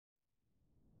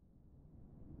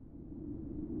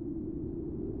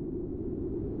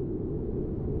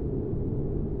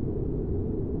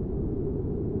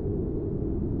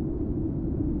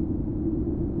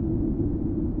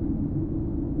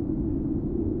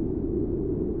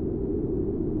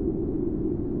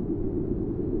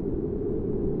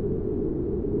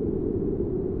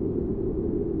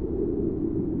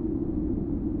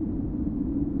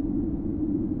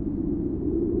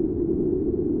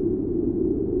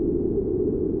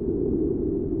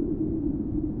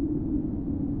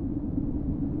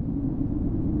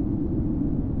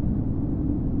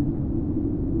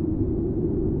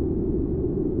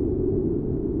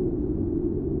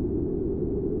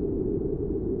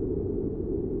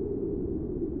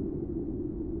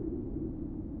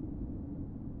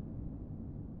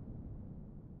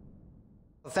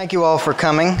Thank you all for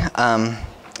coming.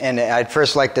 And I'd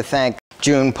first like to thank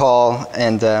June, Paul,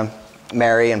 and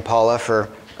Mary and Paula for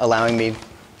allowing me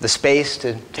the space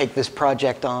to take this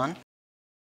project on.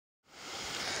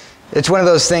 It's one of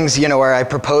those things, you know, where I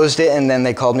proposed it and then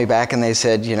they called me back and they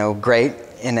said, you know, great.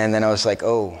 And then I was like,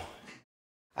 oh.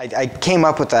 I came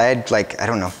up with, I had like, I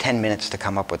don't know, 10 minutes to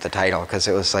come up with the title because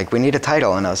it was like, we need a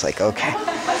title. And I was like, okay,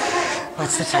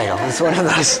 what's the title? It's one of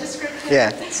those.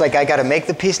 Yeah, it's like I got to make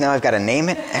the piece, now I've got to name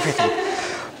it, everything.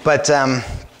 But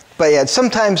yeah,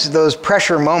 sometimes those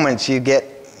pressure moments you get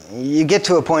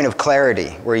to a point of clarity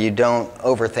where you don't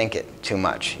overthink it too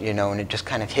much, you know, and it just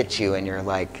kind of hits you and you're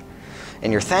like,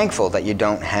 and you're thankful that you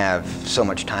don't have so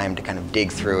much time to kind of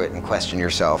dig through it and question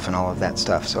yourself and all of that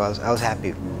stuff. So I was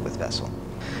happy with Vessel.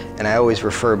 And I always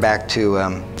refer back to a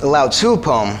Lao Tzu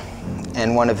poem,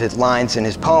 and one of his lines in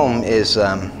his poem is,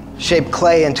 shape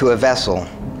clay into a vessel.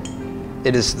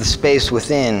 It is the space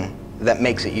within that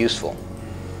makes it useful.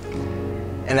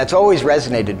 And that's always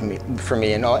resonated for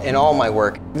me in all my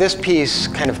work. This piece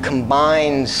kind of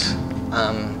combines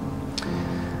kind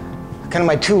of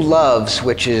my two loves,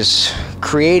 which is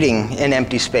creating an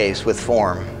empty space with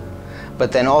form,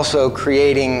 but then also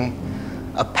creating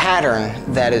a pattern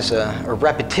that is a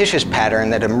repetitious pattern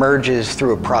that emerges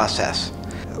through a process.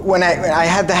 When I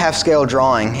had the half-scale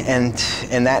drawing, and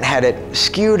that had it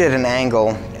skewed at an angle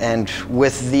and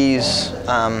with these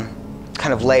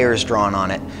kind of layers drawn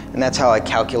on it, and that's how I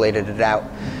calculated it out.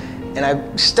 And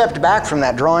I stepped back from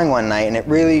that drawing one night, and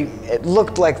it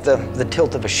looked like the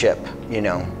tilt of a ship, you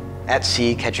know, at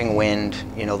sea, catching wind,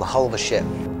 you know, the hull of a ship.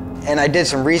 And I did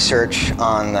some research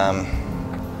on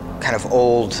kind of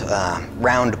old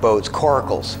round boats,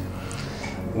 coracles,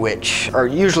 which are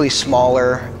usually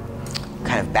smaller,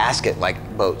 kind of basket-like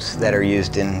boats that are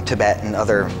used in Tibet and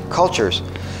other cultures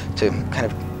to kind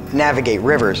of navigate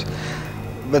rivers.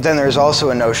 But then there's also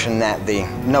a notion that the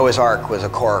Noah's Ark was a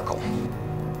coracle.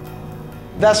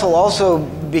 Vessel also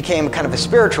became kind of a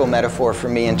spiritual metaphor for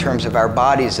me in terms of our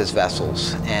bodies as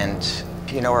vessels. And,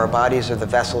 you know, our bodies are the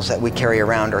vessels that we carry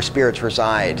around. Our spirits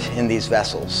reside in these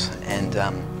vessels.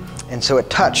 And so it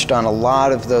touched on a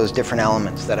lot of those different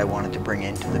elements that I wanted to bring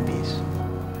into the piece.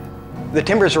 The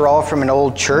timbers are all from an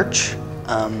old church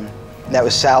that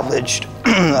was salvaged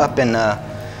up in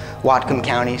Whatcom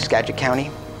County, Skagit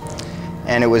County.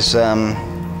 And it was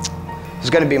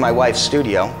going to be my wife's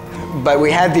studio. But we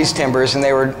had these timbers and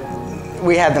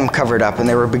we had them covered up and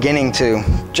they were beginning to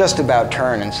just about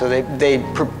turn. And so they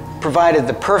provided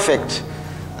the perfect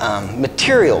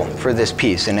material for this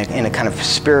piece in a kind of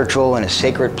spiritual and a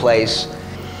sacred place.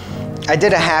 I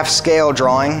did a half-scale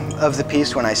drawing of the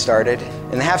piece when I started.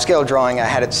 In the half-scale drawing, I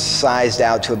had it sized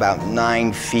out to about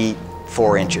 9 feet,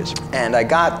 4 inches. And I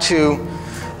got to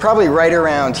probably right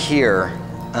around here,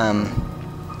 and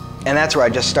that's where I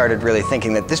just started really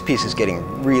thinking that this piece is getting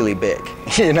really big.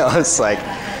 You know, it's like,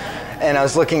 and I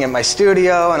was looking at my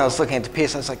studio and I was looking at the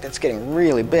piece, and I was like, that's getting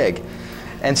really big.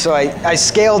 And so I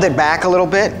scaled it back a little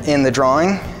bit in the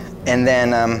drawing, and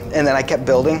then I kept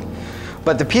building.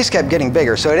 But the piece kept getting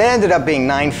bigger, so it ended up being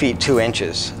 9 feet, 2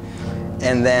 inches.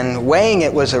 And then weighing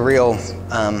it was a real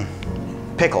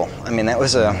pickle. I mean, that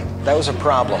was a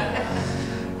problem.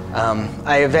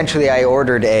 I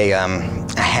ordered a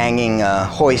hanging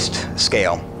hoist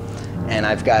scale, and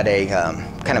I've got a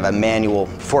kind of a manual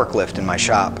forklift in my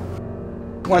shop.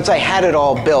 Once I had it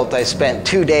all built, I spent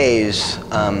 2 days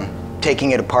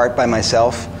taking it apart by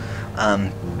myself,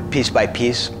 piece by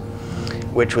piece,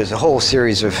 which was a whole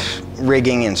series of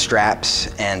rigging and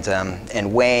straps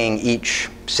and weighing each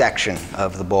section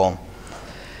of the bowl.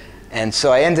 And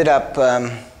so I ended up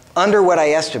under what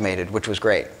I estimated, which was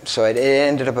great. So it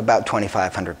ended up about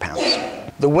 2,500 pounds.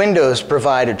 The windows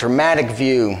provide a dramatic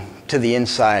view to the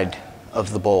inside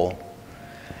of the bowl.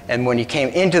 And when you came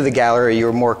into the gallery, you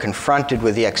were more confronted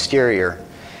with the exterior,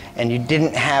 and you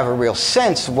didn't have a real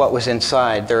sense of what was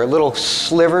inside. There are little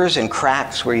slivers and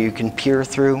cracks where you can peer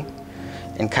through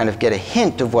and kind of get a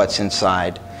hint of what's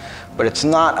inside, but it's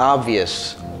not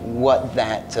obvious what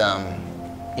that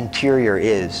interior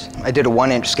is. I did a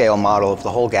 1-inch scale model of the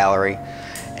whole gallery,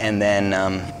 and then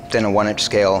a 1-inch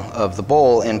scale of the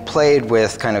bowl, and played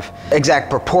with kind of exact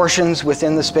proportions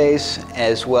within the space,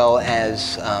 as well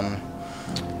as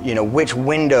you know, which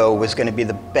window was going to be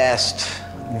the best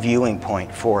viewing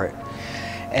point for it.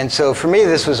 And so for me,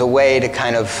 this was a way to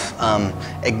kind of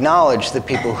acknowledge the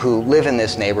people who live in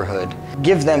this neighborhood,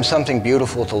 give them something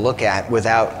beautiful to look at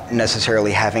without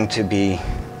necessarily having to be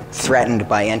threatened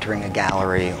by entering a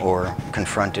gallery or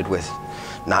confronted with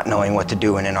not knowing what to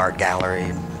do in an art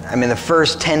gallery. I mean, the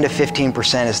first 10 to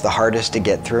 15% is the hardest to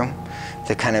get through.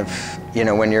 To kind of, you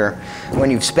know, when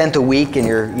you've spent a week and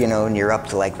you're up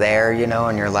to like there, you know,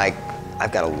 and you're like,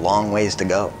 I've got a long ways to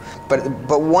go.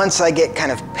 But once I get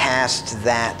kind of past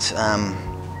that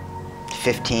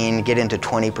 15, get into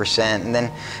 20%, and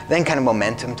then kind of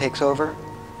momentum takes over.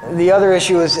 The other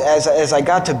issue is as I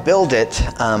got to build it,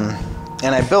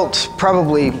 and I built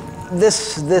probably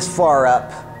this far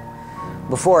up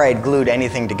before I had glued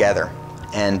anything together.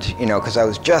 And, you know, because I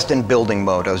was just in building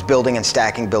mode. I was building and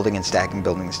stacking, building and stacking,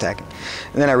 building and stacking.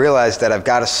 And then I realized that I've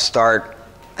got to start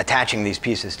attaching these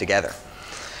pieces together.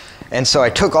 And so I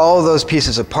took all of those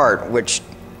pieces apart, which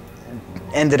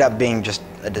ended up being just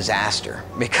a disaster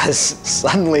because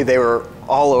suddenly they were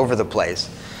all over the place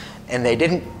and they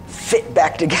didn't fit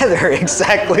back together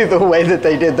exactly the way that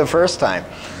they did the first time.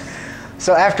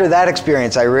 So after that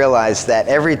experience, I realized that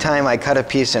every time I cut a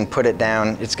piece and put it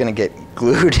down, it's going to get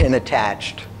glued and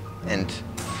attached, and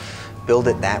build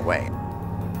it that way.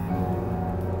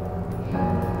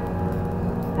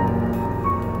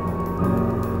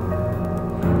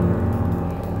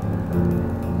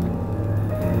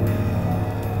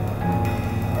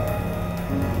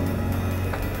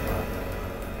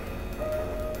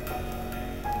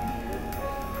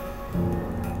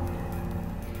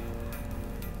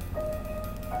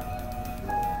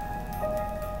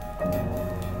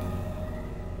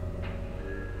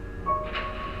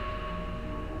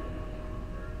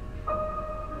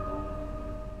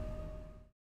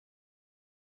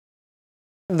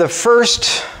 The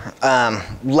first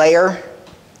layer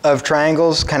of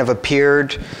triangles kind of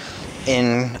appeared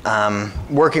in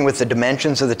working with the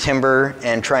dimensions of the timber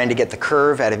and trying to get the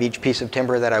curve out of each piece of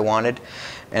timber that I wanted.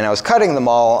 And I was cutting them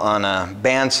all on a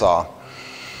bandsaw.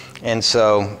 And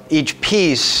so each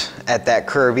piece at that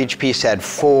curve, each piece had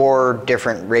 4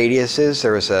 different radiuses.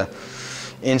 There was a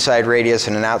inside radius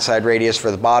and an outside radius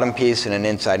for the bottom piece and an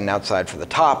inside and outside for the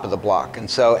top of the block. And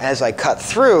so as I cut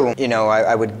through, you know,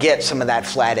 I would get some of that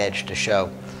flat edge to show.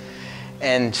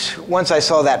 And once I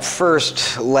saw that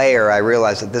first layer, I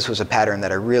realized that this was a pattern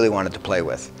that I really wanted to play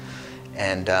with.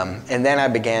 And then I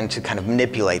began to kind of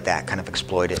manipulate that, kind of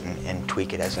exploit it and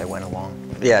tweak it as I went along.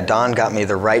 Yeah, Don got me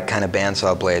the right kind of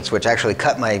bandsaw blades, which actually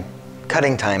cut my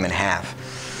cutting time in half.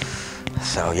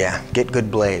 So yeah, get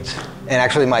good blades. And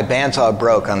actually my bandsaw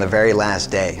broke on the very last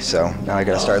day, so now I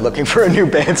gotta start looking for a new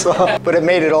bandsaw. But it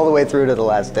made it all the way through to the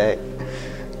last day.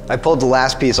 I pulled the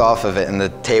last piece off of it and the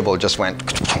table just went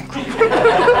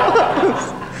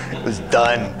it was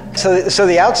done. So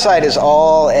the outside is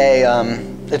all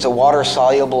it's a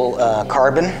water-soluble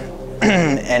carbon,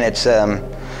 and it's a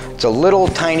little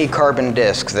tiny carbon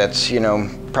disc that's, you know,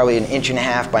 probably 1.5 inches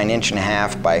by 1.5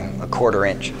 inches by 1/4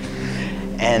 inch.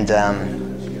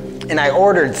 And I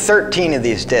ordered 13 of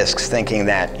these discs thinking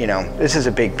that, you know, this is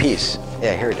a big piece.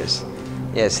 Yeah, here it is.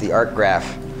 Yeah, it's the Art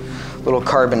Graph, little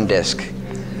carbon disc.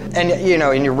 And, you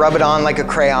know, and you rub it on like a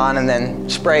crayon and then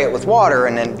spray it with water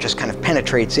and then it just kind of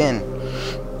penetrates in.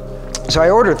 So I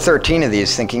ordered 13 of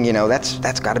these thinking, you know,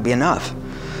 that's got to be enough.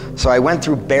 So I went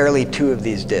through barely 2 of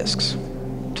these discs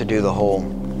to do the whole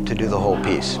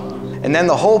piece. And then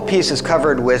the whole piece is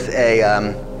covered with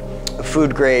a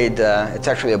food grade, it's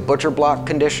actually a butcher block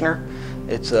conditioner.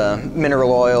 It's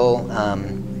mineral oil,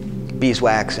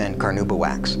 beeswax, and carnauba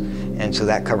wax. And so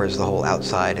that covers the whole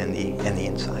outside and the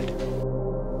inside.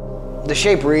 The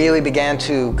shape really began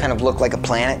to kind of look like a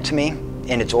planet to me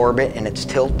in its orbit, in its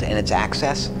tilt, and its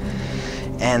axis.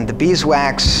 And the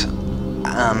beeswax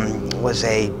was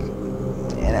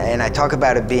and I talk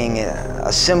about it being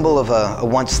a symbol of a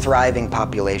once thriving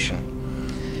population.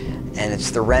 And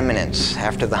it's the remnants.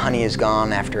 After the honey is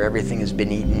gone, after everything has been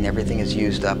eaten, everything is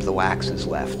used up, the wax is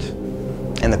left.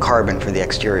 And the carbon for the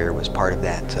exterior was part of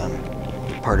that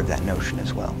notion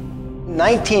as well.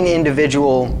 19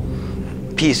 individual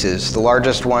pieces. The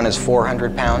largest one is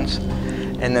 400 pounds.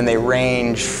 And then they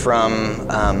range from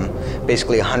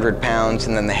basically 100 pounds,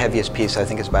 and then the heaviest piece I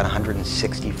think is about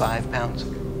 165 pounds.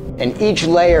 And each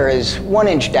layer is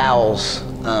 1-inch dowels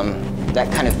that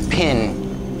kind of pin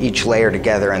each layer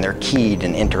together, and they're keyed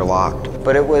and interlocked.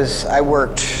 But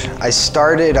I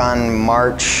started on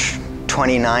March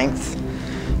 29th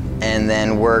and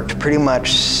then worked pretty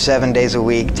much 7 days a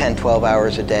week, 10, 12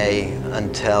 hours a day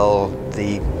until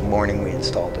the morning we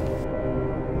installed it.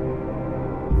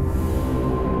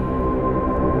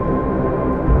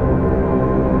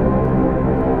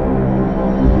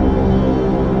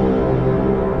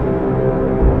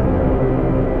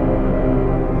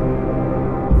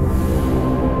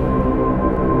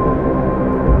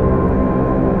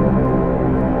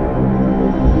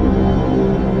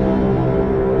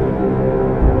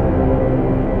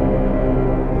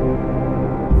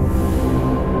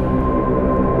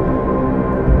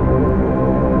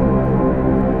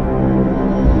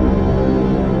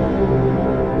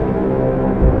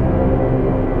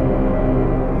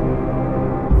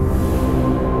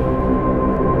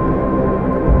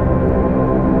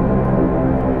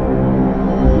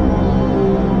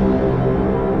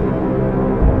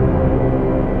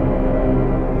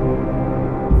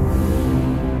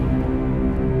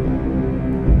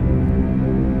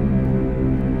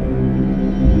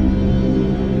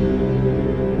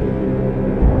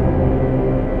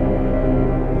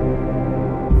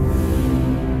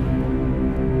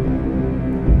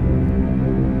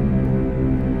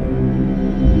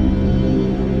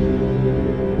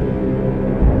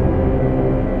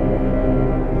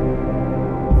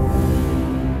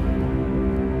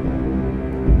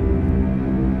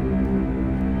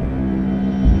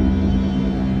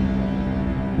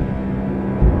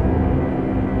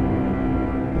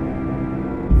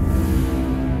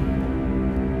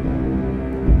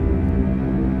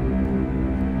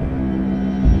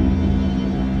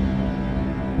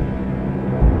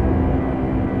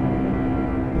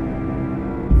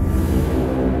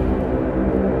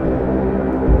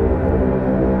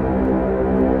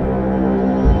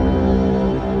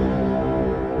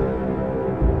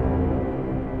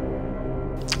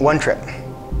 One trip,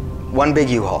 one big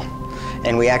U-Haul.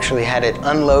 And we actually had it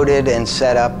unloaded and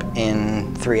set up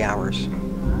in 3 hours.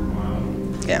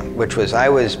 Yeah, which was, I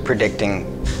was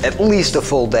predicting at least a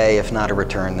full day, if not a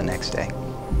return the next day.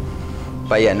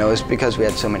 But yeah, no, it was because we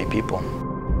had so many people.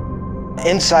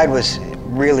 Inside was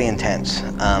really intense.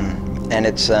 And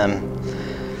it's,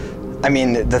 I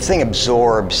mean, the thing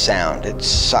absorbs sound. It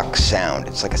sucks sound.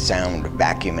 It's like a sound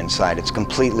vacuum inside. It's a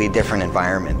completely different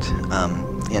environment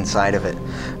inside of it.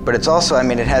 But it's also, I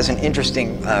mean, it has an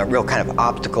interesting, real kind of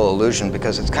optical illusion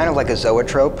because it's kind of like a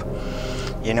zoetrope,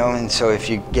 you know? And so if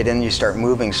you get in, you start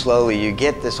moving slowly, you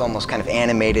get this almost kind of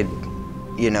animated,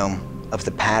 you know, of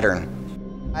the pattern.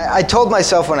 I told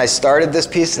myself when I started this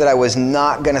piece that I was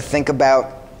not gonna think about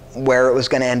where it was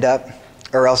gonna end up,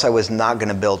 or else I was not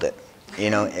gonna build it. You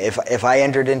know, if I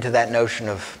entered into that notion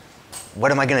of,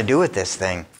 what am I gonna do with this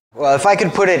thing? Well, if I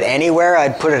could put it anywhere,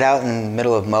 I'd put it out in the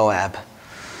middle of Moab.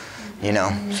 You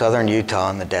know, southern Utah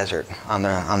in the desert, on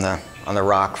the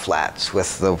rock flats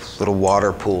with the little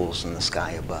water pools in the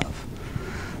sky above.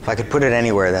 If I could put it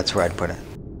anywhere, that's where I'd put it.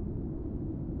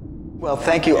 Well,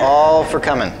 thank you all for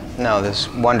coming. No, this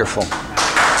is wonderful.